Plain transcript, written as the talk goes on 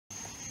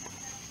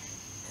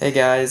Hey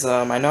guys,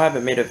 I know I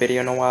haven't made a video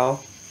in a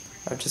while.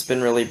 I've just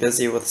been really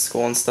busy with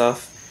school and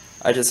stuff.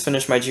 I just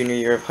finished my junior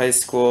year of high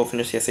school,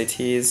 finished the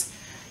SATs,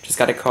 just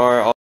got a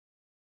car,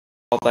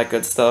 all that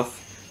good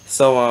stuff.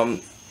 So,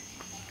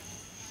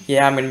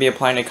 yeah, I'm going to be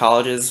applying to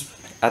colleges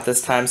at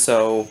this time,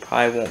 so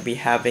probably won't be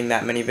having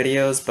that many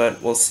videos,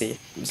 but we'll see.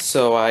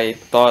 So I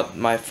thought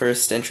my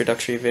first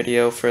introductory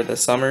video for the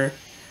summer,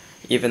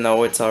 even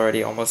though it's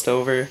already almost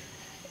over,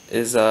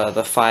 is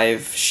the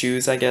 5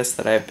 shoes, I guess,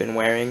 that I've been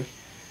wearing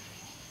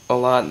a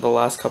lot the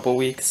last couple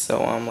weeks,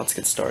 so let's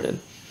get started.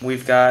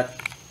 We've got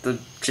the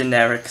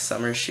generic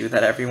summer shoe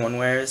that everyone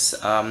wears,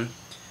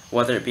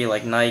 whether it be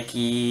like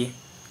Nike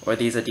or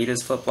these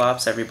Adidas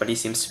flip-flops, everybody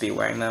seems to be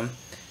wearing them.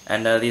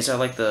 And these are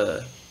like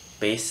the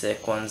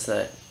basic ones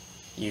that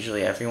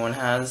usually everyone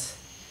has.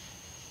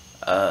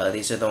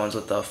 These are the ones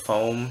with the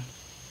foam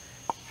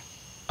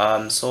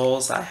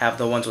soles. I have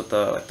the ones with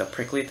the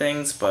prickly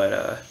things,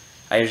 but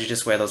I usually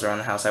just wear those around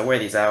the house. I wear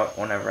these out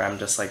whenever I'm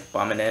just like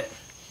bumming it.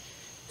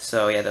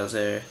 So yeah, those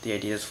are the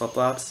Adidas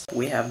flip-flops.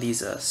 We have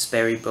these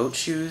Sperry boat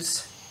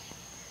shoes.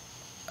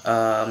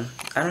 I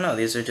don't know,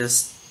 these are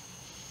just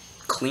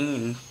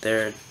clean.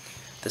 They're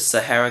the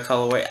Sahara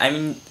colorway. I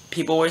mean,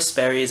 people wear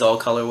Sperry's all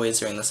colorways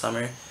during the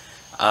summer.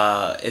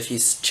 If you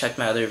check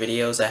my other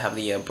videos, I have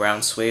the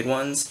brown suede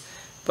ones.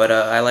 But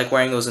I like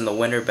wearing those in the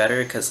winter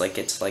better because like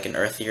it's like an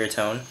earthier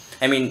tone.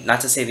 I mean,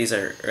 not to say these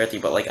are earthy,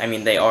 but like, I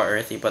mean, they are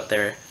earthy, but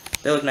they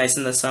look nice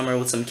in the summer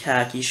with some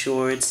khaki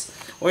shorts.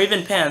 Or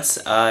even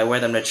pants. I wear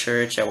them to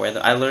church. I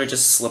literally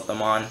just slip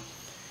them on.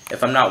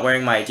 If I'm not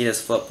wearing my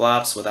Adidas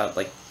flip-flops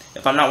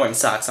if I'm not wearing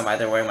socks, I'm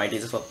either wearing my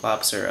Adidas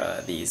flip-flops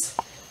or these.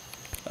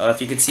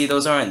 If you can see,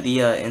 those aren't the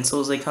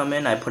insoles they come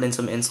in. I put in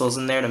some insoles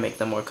in there to make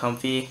them more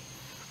comfy.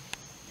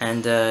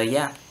 And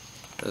yeah,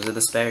 those are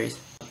the Sperry's.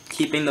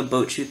 Keeping the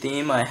boat shoe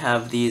theme, I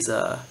have these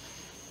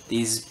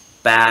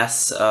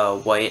Bass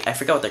white. I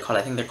forget what they're called.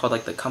 I think they're called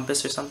like the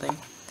Compass or something.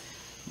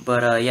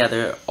 But yeah,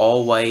 they're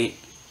all white.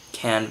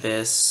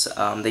 Canvas.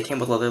 They came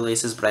with leather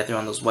laces, but I threw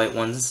on those white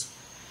ones.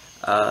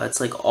 It's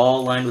like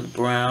all lined with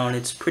brown.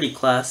 It's pretty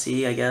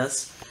classy, I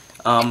guess.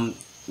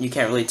 You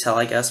can't really tell,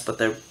 I guess, but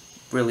they're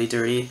really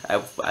dirty.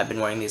 I've been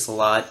wearing these a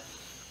lot.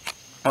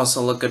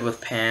 Also look good with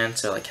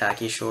pants or like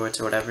khaki shorts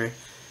or whatever.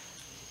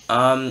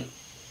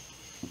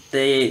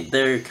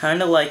 They're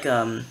kind of like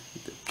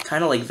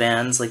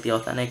Vans, like the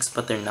Authentics,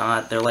 but they're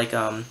not. They're like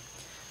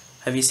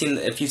if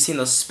you've seen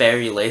those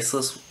Sperry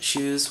laceless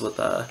shoes with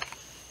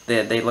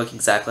They look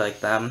exactly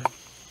like them.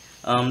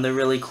 They're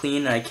really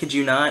clean. I kid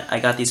you not, I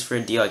got these for a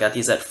deal. I got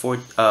these at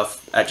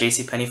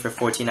JCPenney for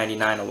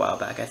 $14.99 a while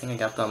back. I think I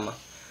got them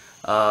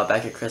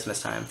back at Christmas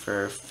time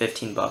for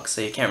 15 bucks, so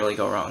you can't really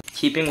go wrong.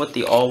 Keeping with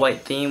the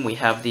all-white theme, we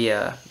have the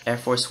Air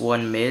Force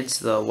One mids,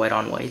 the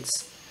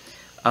white-on-whites.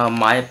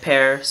 My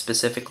pair,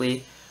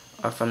 specifically,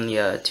 are from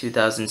the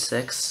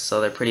 2006, so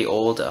they're pretty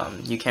old.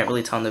 You can't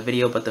really tell in the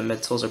video, but the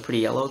midsoles are pretty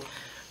yellowed.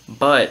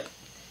 But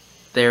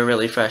they're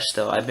really fresh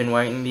still. I've been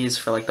wearing these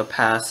for like the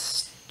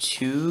past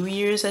 2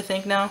 years, I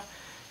think now.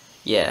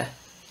 Yeah.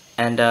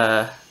 And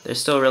they're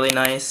still really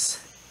nice.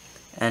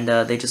 And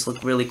they just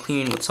look really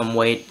clean with some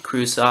white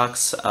crew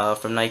socks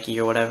from Nike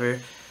or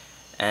whatever.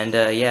 And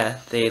yeah,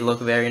 they look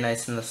very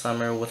nice in the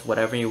summer with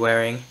whatever you're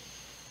wearing.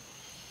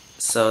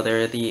 So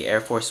they're the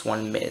Air Force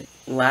One mid.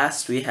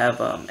 Last, we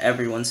have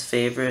everyone's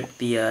favorite,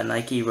 the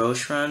Nike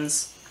Roshe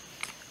Runs.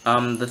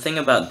 The thing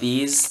about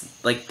these,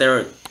 like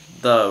the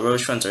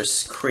Roshe Runs are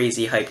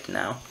crazy hyped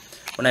now.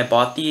 When I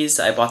bought these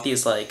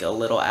like a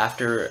little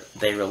after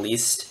they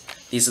released.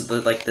 These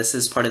are this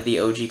is part of the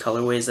OG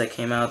colorways that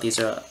came out. These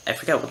are, I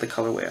forgot what the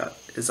colorway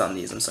is on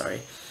these, I'm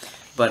sorry.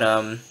 But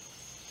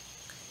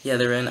yeah,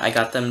 I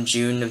got them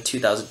June of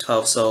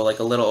 2012, so like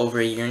a little over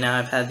a year now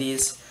I've had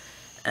these.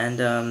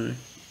 And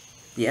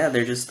yeah,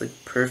 they're just the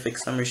perfect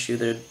summer shoe.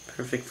 They're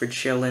perfect for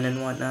chilling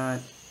and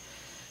whatnot.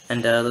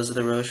 And those are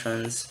the Roshe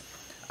Runs.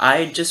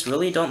 I just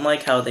really don't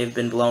like how they've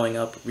been blowing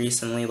up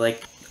recently.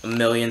 Like,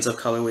 millions of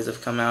colorways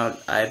have come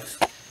out. I've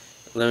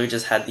literally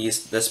just had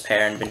this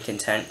pair and been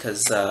content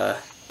because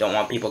don't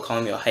want people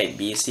calling me a hype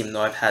beast, even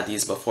though I've had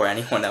these before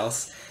anyone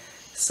else.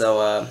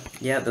 So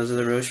yeah, those are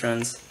the Roshe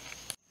Runs.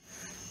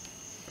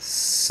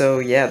 So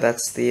yeah,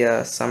 that's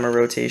the summer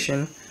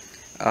rotation.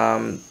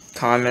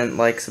 Comment,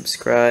 like,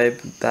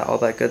 subscribe, all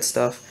that good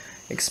stuff.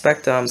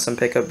 Expect some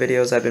pickup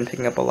videos. I've been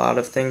picking up a lot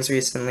of things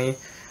recently.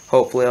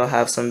 Hopefully I'll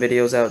have some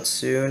videos out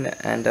soon,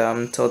 and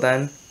till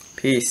then,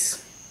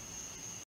 peace.